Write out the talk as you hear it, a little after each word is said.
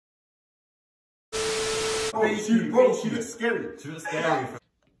Oh, she looks scary. She looks scary.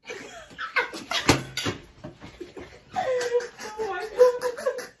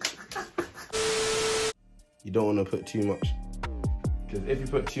 You don't want to put too much, because if you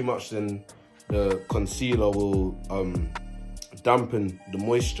put too much, then the concealer will dampen the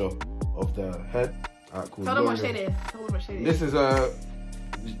moisture of the head. Alright, cool. Tell them what shade it is. Tell them what shade it is. This is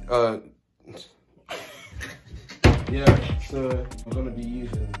yeah. So we're gonna be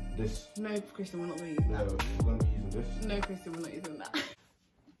using this. No, Christian, we're not going to use that. Yeah, we're gonna be using this. No, Christian, we're not using that.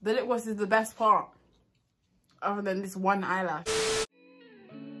 The lip gloss is the best part, other than this one eyelash.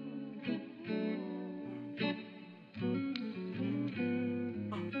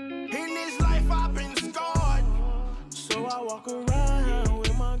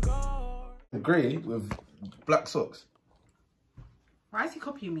 Grey with black socks. Why is he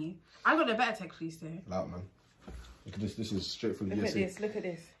copying me? I got a better text, you say. Loud, man. Look at this. This is straight from the Look at this. Look at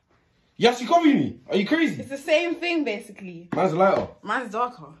this. You actually copying me? Are you crazy? It's the same thing, basically. Mine's lighter. Mine's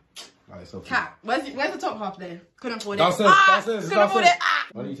darker. Alright, so Cat, where's the top half there? Couldn't afford it. Downstairs. Downstairs. Couldn't afford it.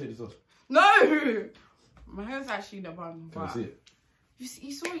 Why don't you take this off? No! My hair's actually the bun. Can I see it?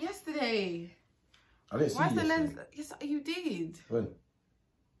 You saw it yesterday. I didn't see it. Why is the lens? Yes, you did. When?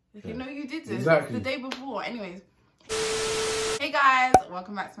 Okay, yeah. No, you didn't. Exactly. The day before. Anyways. Hey guys,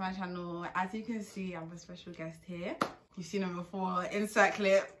 welcome back to my channel. As you can see, I have a special guest here. You've seen him before. Insert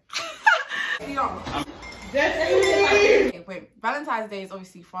clip. Okay, wait. Valentine's Day is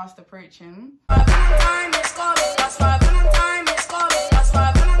obviously fast approaching.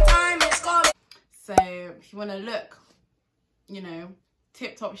 So if you want to look, you know,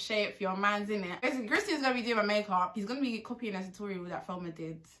 tip-top shape, your man's in it. Basically, Christian's going to be doing my makeup. He's going to be copying a tutorial that Thelma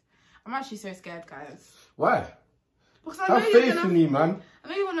did. I'm actually so scared, guys. Why? Because I know have faith in me, man. I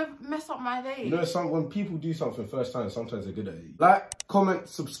know you want to mess up my day. You know, when people do something first time, sometimes they're good at it. Like, comment,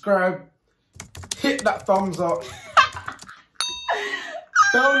 subscribe, hit that thumbs up,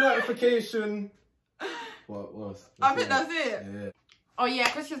 bell notification. What else? I think that's it. Yeah. Oh yeah,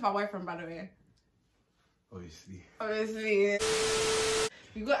 Christian's my boyfriend, by the way. Obviously. Obviously.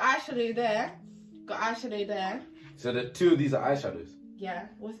 You got eyeshadow there. Got eyeshadow there. So the two of these are eyeshadows. Yeah.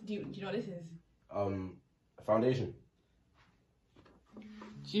 Do you know what this is? Foundation.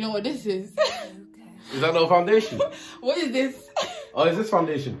 Do you know what this is? Is that not foundation? What is this? Oh, is this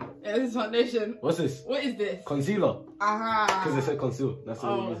foundation? Yeah, this is foundation. What's this? What is this? Concealer. Aha. Because they said conceal. That's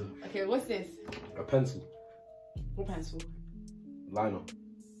what we're using. Okay, what's this? A pencil. What pencil? Liner.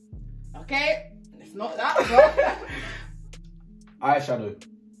 Okay, it's not that. Eyeshadow.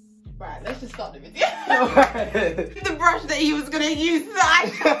 Right, let's just start the video. The brush that he was gonna use.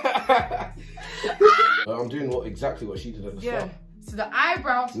 I'm doing exactly what she did at the start. So the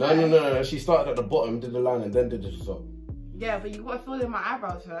eyebrows. No. She started at the bottom, did the line, and then did the top. Yeah, but you gotta fill in my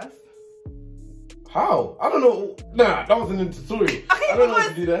eyebrows first. How? I don't know. Nah, that wasn't in the tutorial. Okay, I don't know what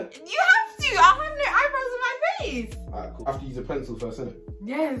to do there. You have to. I have no eyebrows on my face. Alright, cool. I have to use a pencil first, innit?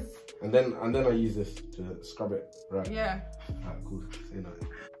 Yes. And then I use this to scrub it, right? Yeah. Alright, cool. Say that.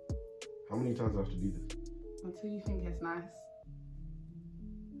 How many times do I have to do this? Until you think it's nice.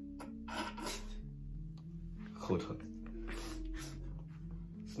 Hold on.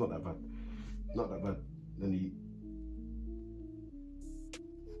 It's not that bad. Not that bad. Then you...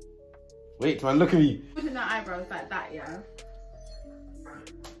 Wait, man, look at me. Putting the eyebrows like that, yeah?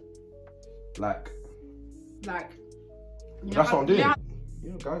 Like... That's what I'm doing. Yeah. You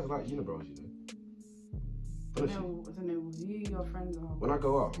know, guys like unibrows, you know. Honestly. No, I don't know. You, your friends are... When I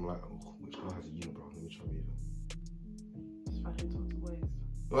go out, I'm like, oh, which guy has a unibrow? Let me try me. Just fucking talk to boys.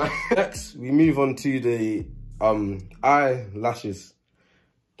 Next, we move on to the eyelashes.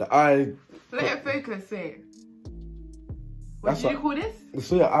 The eye... Let it focus, say. What did you call this? It's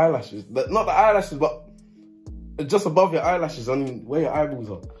for your eyelashes. Not the eyelashes, but just above your eyelashes, on where your eyeballs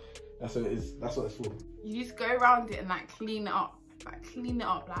are. That's what it is. That's what it's for. You just go around it and like clean it up. Like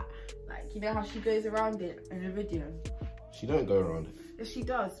you know how she goes around it in the video? She don't go around it. Yes, she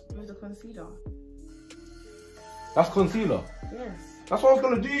does, with the concealer. That's concealer? Yes. That's what I was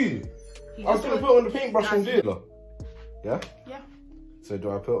going to do. I was going to put it on the paintbrush and do it. Yeah? Yeah. So do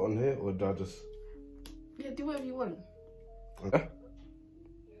I put it on here or do I just... Yeah, do whatever you want. Okay.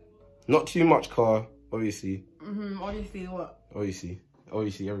 Not too much, Car, obviously. Obviously what? Obviously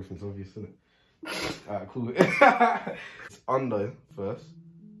everything's obvious, isn't it? Alright, cool. It's under first.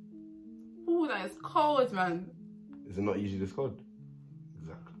 Oh, that is cold, man. Is it not usually this cold?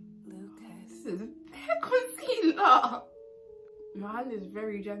 Exactly. Lucas. This is hair concealer. Your hand is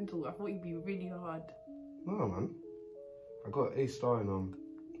very gentle. I thought you'd be really hard. No, man. I got A star in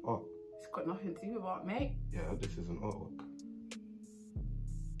art. It's got nothing to do with art, mate. Yeah, this is an artwork.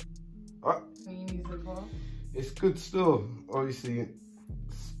 Alright. What you use it for? It's good still. Obviously,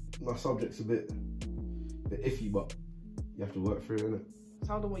 my subject's a bit iffy, but you have to work through it, innit?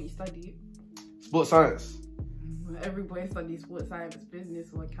 Tell them what you study. Sports science. Every boy studies sports science,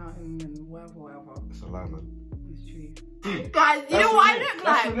 business, or accounting, and whatever. It's a lie, man. It's true. Guys, you know what I look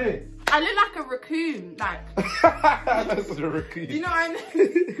like? Renée. I look like a raccoon. Like. That's a raccoon. You know what I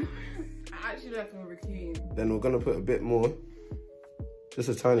mean? I actually look like a raccoon. Then we're gonna put a bit more. Just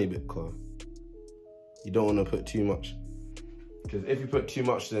a tiny bit, cause you don't want to put too much. Because if you put too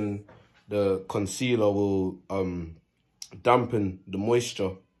much, then the concealer will dampen the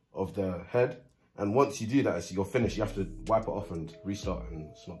moisture of the head. And once you do that, as you're finished, you have to wipe it off and restart, and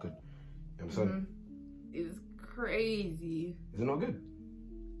it's not good. You understand? It's crazy. Is it not good?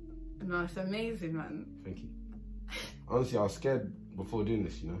 No, it's amazing, man. Thank you. Honestly, I was scared before doing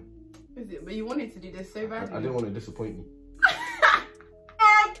this, you know? Is it? But you wanted to do this so badly. I didn't want to disappoint you.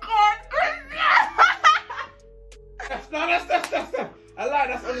 Oh, God, No, that's. I lied,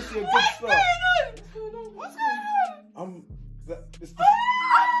 that's honestly a good start. What's going on? It's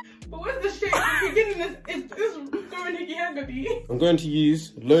But what's the shit? The beginning is going higgy. I'm going to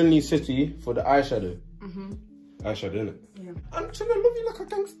use Lonely City for the eyeshadow. Eyeshadow, innit? Yeah. I'm trying to love you like a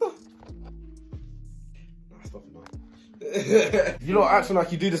gangster. Nah, stop it, man. You lot acting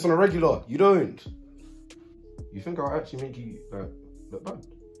like you do this on a regular. You don't. You think I'll actually make you look bad?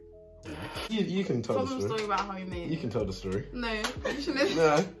 You can tell the story about how you made it. You can tell the story. No, you shouldn't.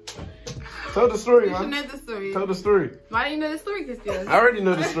 No. Tell the story, man. You should know the story. Tell the story. Why don't you know the story, Christian? I already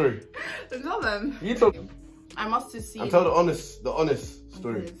know the story. Then tell them. You tell. I must have seen. And tell the honest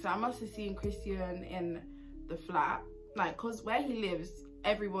story. Okay, so I must have seen Christian in the flat, like, cause where he lives,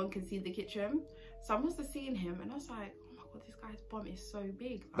 everyone can see the kitchen. So I must have seen him, and I was like, oh my God, this guy's bum is so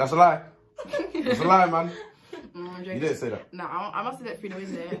big. That's a lie. That's a lie, man. I'm You didn't say that. No, I must have looked through the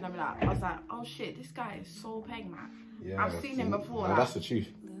window, and I was like, oh shit, this guy is so peng, man. Yeah, I've seen him before. No, like, that's the truth.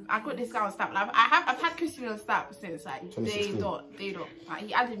 I got this guy on Snap. Like, I've had Christian on Snap since like day dot. Like,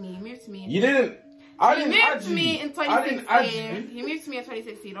 he added me. He moved to me. You didn't. He moved to me in 2016. He moved to me in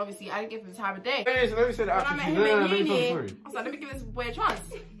 2016. Obviously, I didn't give him time of day. Hey, so let me say that When I met him in uni, I was like, let me give this boy a chance.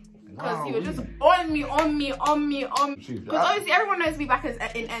 Because he was just on me. Because obviously everyone knows me back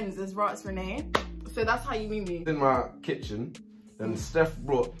in ends as Renée. So that's how you meet me. In my kitchen, then Steph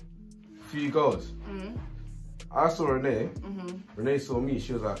brought a few girls. I saw Renée. Renée saw me.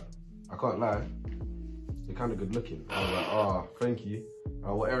 She was like, I can't lie, you're kind of good looking. I was like, oh, thank you.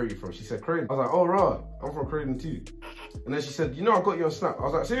 What area are you from? She said Croydon. I was like, oh, right, I'm from Croydon too. And then she said, you know, I got you on Snap. I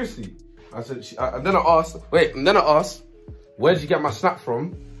was like, seriously? I said, and then I asked, where did you get my Snap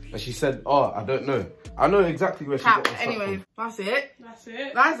from? And she said, oh, I don't know. I know exactly where she got my Snap anyway, from. That's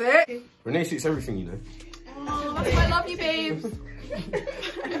it. Renée suits everything, you know. Oh, that's why I love you, babes.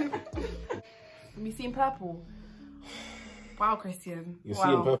 Have you seen purple? Wow, Christian. You're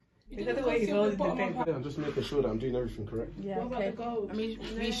seeing purple. Is that the way he's holding the paper? Yeah, I'm just making sure that I'm doing everything correct. Yeah, what about the gold? Let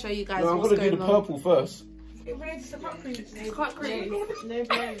me show you guys No, I'm what's going to do the purple first. It's a cut crease. Cut crease.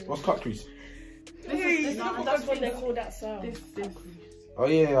 What's cut crease? That's what they call that sound. This. Oh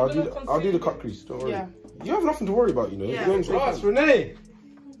yeah, I'll do the cut crease. Don't worry. Yeah. You have nothing to worry about, you know. Yeah. It's Renée.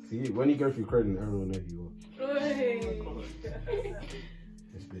 See, when you go through Croydon, everyone knows who you are.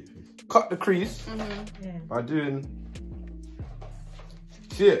 This big face. Cut the crease by doing.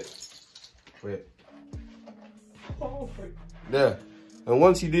 See it? Wait. There. And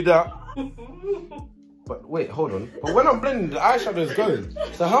once you do that. But wait, hold on. But when I'm blending, the eyeshadow is going.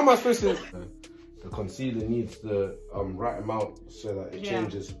 So how am I supposed to? The concealer needs the right amount so that it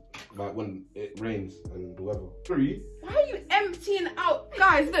changes, like when it rains and the weather. Why are you emptying out?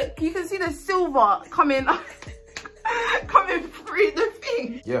 Guys, look, you can see the silver coming through the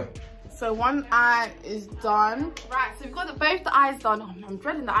thing. Yeah. So one eye is done. Right, so we've got both the eyes done. Oh, I'm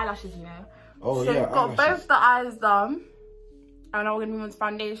dreading the eyelashes, you know. Oh so yeah, we've got both the eyes done. And now we're gonna move on to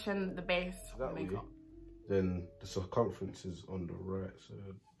foundation, the base, makeup. Then the circumference is on the right, so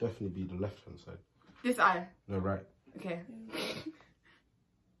it'll definitely be the left-hand side. This eye? No, right. Okay.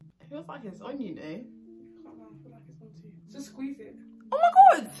 It feels like it's on you, though. I feel like it's on too. Just squeeze it. Oh my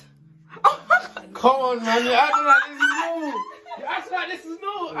God! Oh my God! Come on, man, you're acting like this is normal. You're acting like this is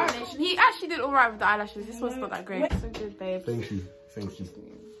normal. He actually did alright with the eyelashes. This one's not that great. So good, babe. Thank you. Thank you.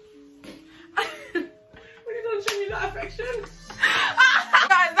 When you don't show me that affection.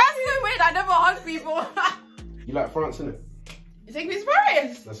 Guys, that's so weird. I never hug people. You like France, innit? You take me to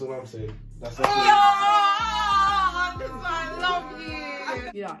Paris? That's all I'm saying. That's I love you.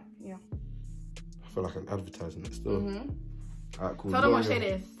 Yeah. I feel like I'm advertising it still. Alright, cool. Tell them what shade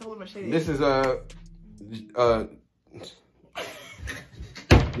it is. This is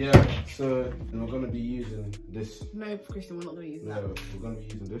Yeah, so we're gonna be using this. No, Christian, we're not gonna use that. No, we're gonna be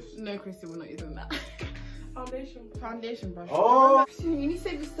using this. No, Christian, we're not using that. Foundation brush. Oh! Christian, you need to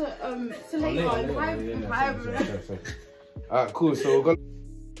save this to later. Alright, cool. So we're gonna.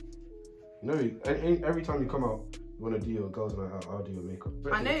 You know, every time you come out, you wanna do your girls' night out. I'll do your makeup.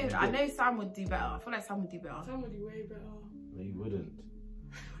 I know. Sam would do better. I feel like Sam would do better. Sam would do way better. No, you wouldn't.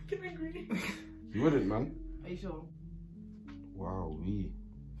 Get angry. You wouldn't, man. Are you sure? Wow, we.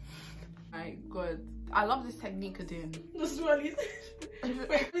 Alright, good. I love this technique you're doing. This is what he's.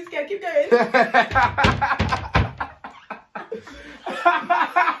 Wait, I'm scared. Keep going.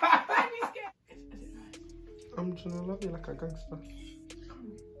 I'm trying to love you like a gangster.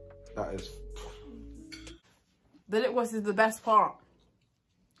 That is. The lip gloss is the best part.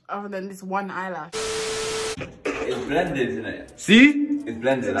 Other than this one eyelash. It's blended, isn't it? See? It's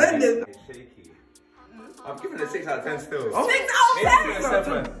blended. It's shaky. I've given it a 6 out of 10 still. Oh. 6 out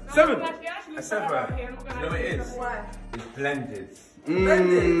of 10? 7. A 7. You know what it is? It's blended.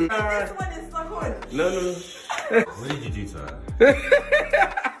 This one is stuck on. No. What did you do to her?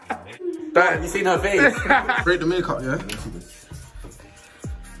 That, You seen her face? rate the makeup, yeah?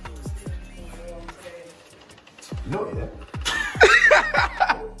 No, yeah.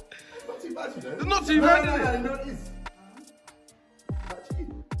 It's not too bad, is it? No, it is.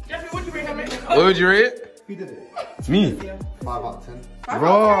 Jeffrey, what do you rate her makeup? What would you rate it? Who did it? Me. 5 out of 10.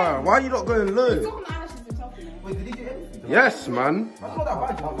 Bro, why are you not going low? Talking about eyelashes himself, you know. Wait, did he do anything? Yes, man. That's not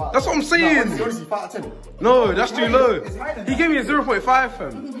that bad. That's what I'm saying. Honestly, 5 out of 10. No, that's too low. He gave me a 0.5,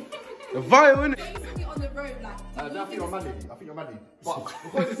 fam. The violin. On the road, like. I think you're mad. But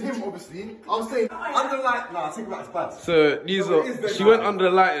because it's him, obviously, I was saying under light. Nah, I think about it's bad. So these are. She went under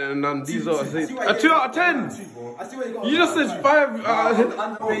the light, and then these are a 2 out of 10. I see where you got. You just said 5.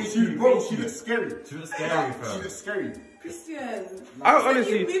 She looks scary. She looks scary, fam. She looks scary. Christian. I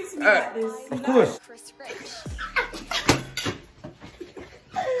honestly, You beat me like this. of course.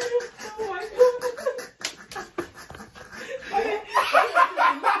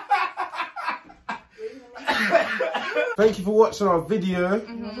 Thank you for watching our video.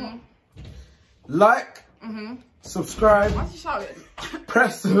 Like, subscribe, Why'd you shout it?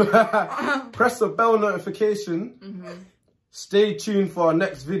 press the bell notification. Stay tuned for our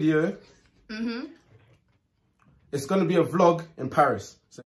next video. It's gonna be a vlog in Paris.